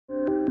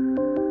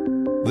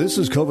This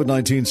is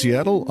COVID-19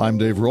 Seattle. I'm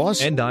Dave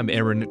Ross. And I'm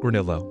Aaron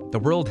Granillo. The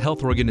World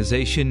Health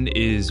Organization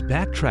is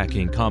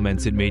backtracking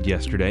comments it made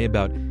yesterday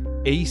about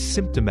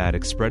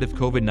asymptomatic spread of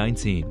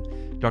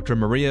COVID-19. Dr.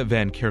 Maria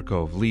Van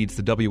Kerkhove leads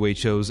the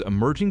WHO's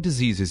Emerging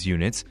Diseases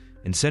Unit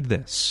and said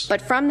this. But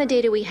from the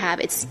data we have,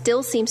 it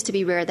still seems to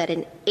be rare that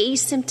an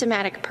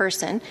asymptomatic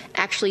person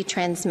actually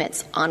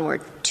transmits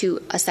onward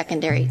to a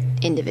secondary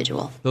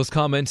individual. Those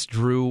comments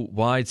drew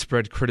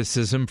widespread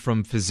criticism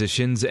from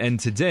physicians, and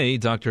today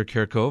Dr.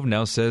 Kerkhove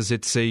now says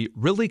it's a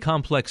really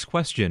complex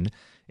question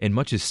and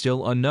much is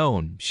still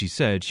unknown. She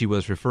said she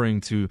was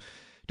referring to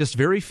just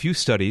very few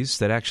studies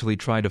that actually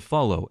try to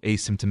follow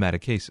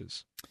asymptomatic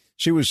cases.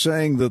 She was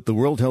saying that the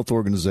World Health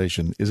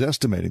Organization is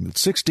estimating that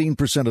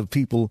 16% of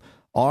people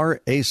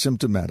are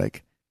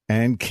asymptomatic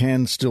and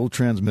can still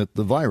transmit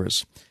the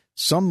virus.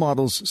 Some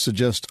models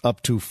suggest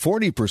up to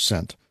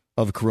 40%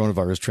 of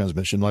coronavirus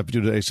transmission might be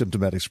due to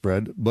asymptomatic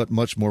spread, but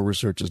much more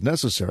research is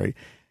necessary.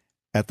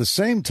 At the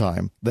same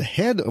time, the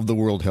head of the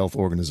World Health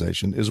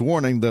Organization is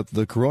warning that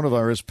the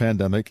coronavirus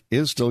pandemic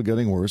is still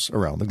getting worse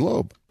around the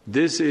globe.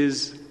 This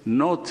is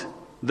not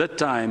the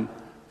time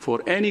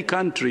for any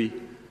country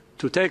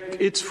to take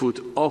its foot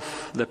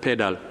off the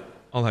pedal.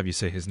 I'll have you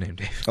say his name,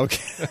 Dave.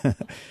 Okay.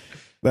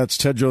 That's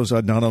Tedros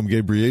Adhanom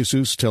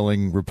Ghebreyesus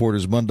telling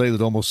reporters Monday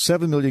that almost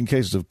 7 million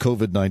cases of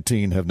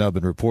COVID-19 have now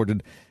been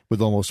reported,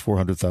 with almost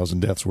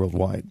 400,000 deaths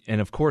worldwide.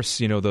 And of course,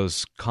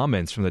 those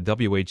comments from the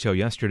WHO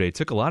yesterday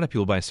took a lot of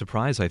people by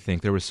surprise, I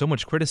think. There was so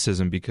much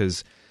criticism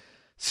because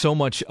so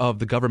much of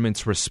the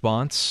government's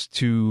response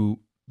to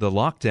the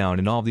lockdown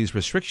and all these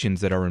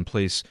restrictions that are in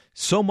place,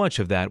 so much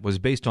of that was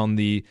based on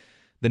the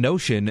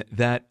notion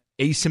that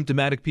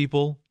asymptomatic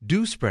people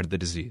do spread the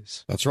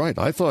disease. That's right.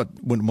 I thought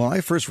when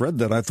I first read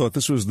that, I thought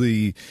this was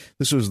the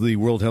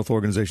World Health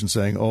Organization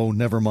saying, "Oh,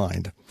 never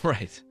mind."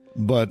 Right.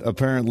 But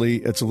apparently,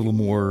 it's a little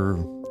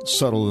more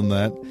subtle than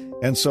that.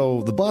 And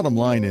so the bottom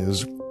line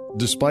is,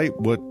 despite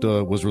what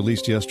was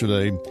released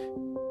yesterday,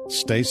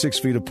 stay 6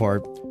 feet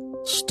apart.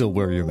 Still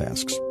wear your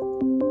masks.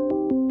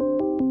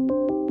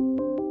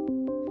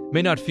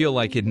 May not feel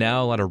like it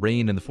now, a lot of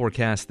rain in the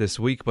forecast this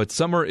week, but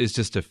summer is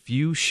just a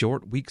few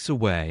short weeks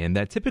away, and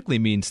that typically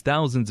means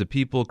thousands of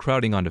people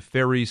crowding onto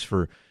ferries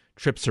for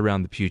trips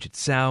around the Puget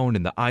Sound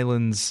and the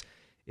islands.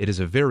 It is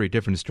a very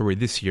different story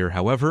this year,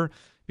 however,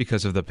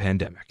 because of the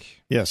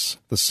pandemic. Yes,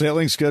 the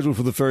sailing schedule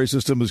for the ferry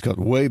system is cut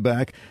way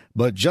back,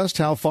 but just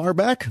how far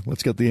back?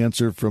 Let's get the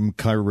answer from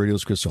KIRO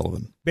Radio's Chris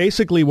Sullivan.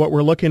 Basically, what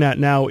we're looking at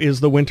now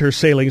is the winter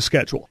sailing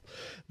schedule.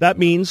 That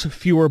means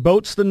fewer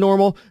boats than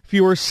normal,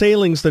 fewer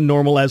sailings than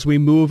normal as we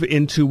move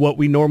into what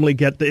we normally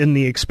get in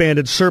the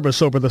expanded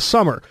service over the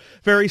summer.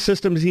 Ferry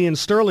Systems Ian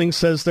Sterling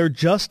says there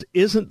just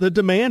isn't the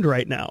demand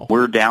right now.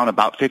 We're down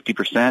about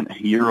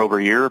 50% year over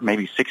year,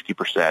 maybe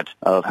 60%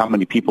 of how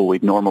many people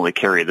we'd normally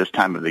carry this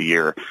time of the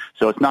year.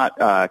 So it's not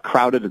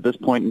crowded at this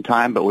point in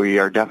time, but we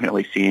are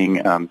definitely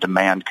seeing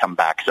demand come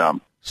back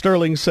some.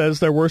 Sterling says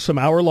there were some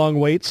hour-long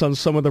waits on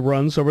some of the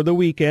runs over the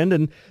weekend,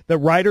 and that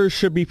riders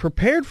should be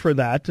prepared for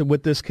that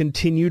with this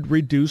continued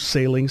reduced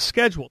sailing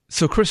schedule.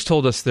 So Chris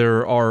told us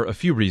there are a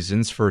few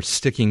reasons for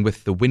sticking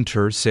with the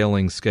winter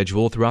sailing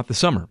schedule throughout the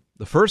summer.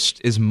 The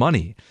first is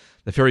money.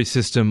 The ferry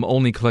system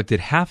only collected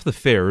half the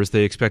fares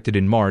they expected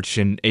in March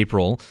and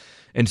April,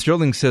 and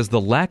Sterling says the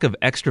lack of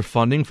extra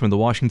funding from the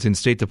Washington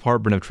State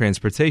Department of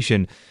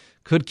Transportation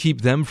could keep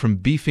them from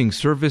beefing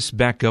service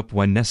back up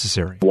when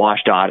necessary.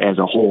 WashDOT as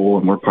a whole,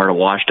 and we're part of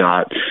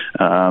WashDOT,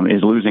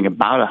 is losing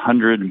about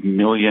 $100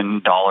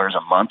 million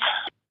a month.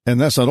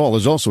 And that's not all.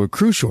 There's also a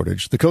crew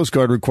shortage. The Coast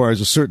Guard requires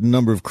a certain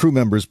number of crew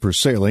members per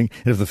sailing,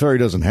 and if the ferry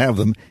doesn't have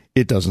them,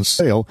 it doesn't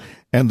sail.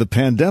 And the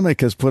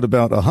pandemic has put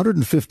about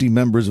 150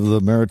 members of the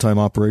maritime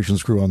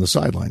operations crew on the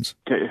sidelines.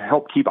 To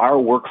help keep our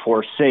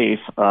workforce safe,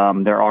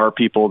 there are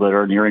people that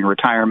are nearing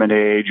retirement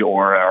age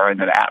or are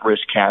in an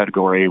at-risk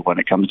category when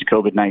it comes to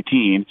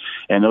COVID-19,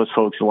 and those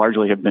folks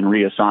largely have been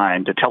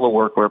reassigned to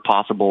telework where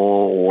possible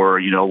or,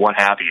 what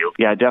have you.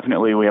 Yeah,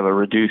 definitely we have a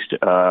reduced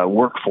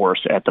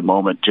workforce at the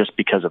moment just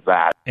because of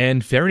that.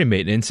 And ferry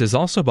maintenance is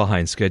also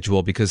behind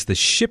schedule because the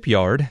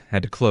shipyard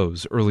had to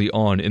close early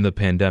on in the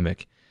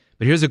pandemic.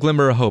 But here's a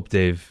glimmer of hope,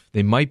 Dave.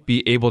 They might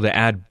be able to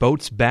add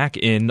boats back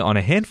in on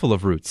a handful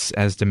of routes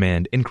as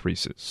demand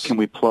increases. Can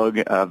we plug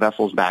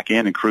vessels back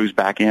in and crews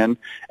back in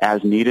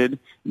as needed?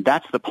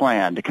 That's the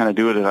plan, to kind of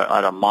do it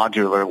at a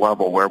modular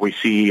level where we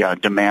see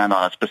demand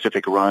on a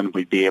specific run.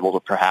 We'd be able to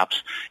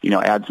perhaps,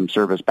 add some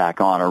service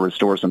back on or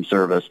restore some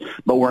service.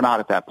 But we're not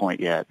at that point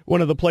yet.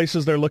 One of the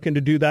places they're looking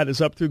to do that is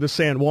up through the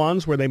San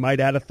Juans, where they might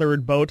add a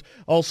third boat.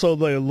 Also,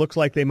 it looks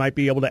like they might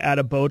be able to add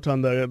a boat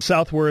on the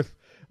Southworth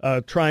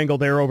triangle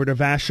there over to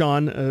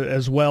Vashon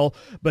as well.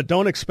 But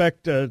don't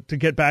expect to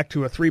get back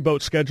to a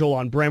 3-boat schedule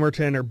on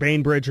Bremerton or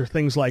Bainbridge or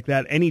things like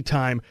that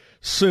anytime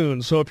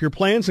soon. So if your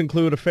plans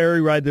include a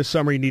ferry ride this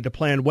summer, you need to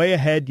plan way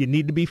ahead. You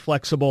need to be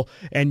flexible,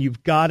 and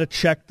you've got to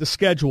check the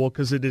schedule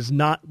because it is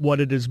not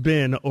what it has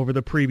been over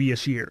the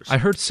previous years. I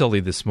heard Sully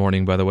this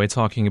morning, by the way,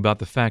 talking about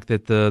the fact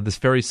that this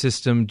ferry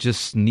system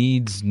just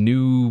needs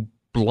new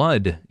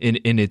blood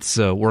in its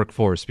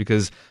workforce,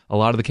 because a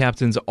lot of the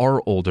captains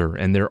are older,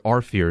 and there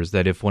are fears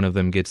that if one of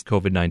them gets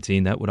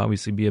COVID-19, that would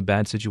obviously be a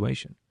bad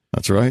situation.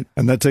 That's right.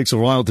 And that takes a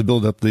while to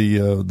build up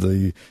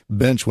the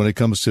bench when it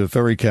comes to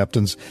ferry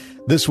captains.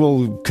 This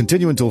will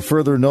continue until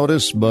further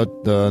notice,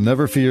 but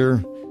never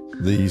fear.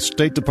 The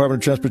State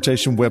Department of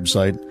Transportation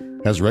website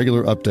has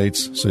regular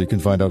updates, so you can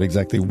find out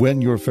exactly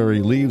when your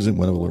ferry leaves and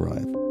when it will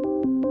arrive.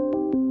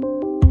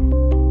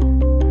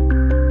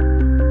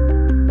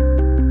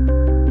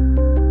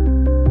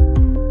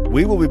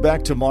 We will be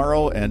back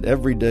tomorrow and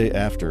every day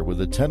after with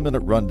a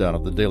 10-minute rundown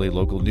of the daily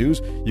local news.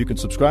 You can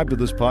subscribe to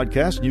this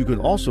podcast. You can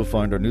also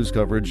find our news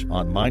coverage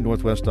on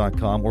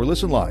mynorthwest.com or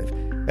listen live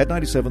at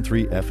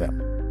 97.3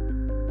 FM.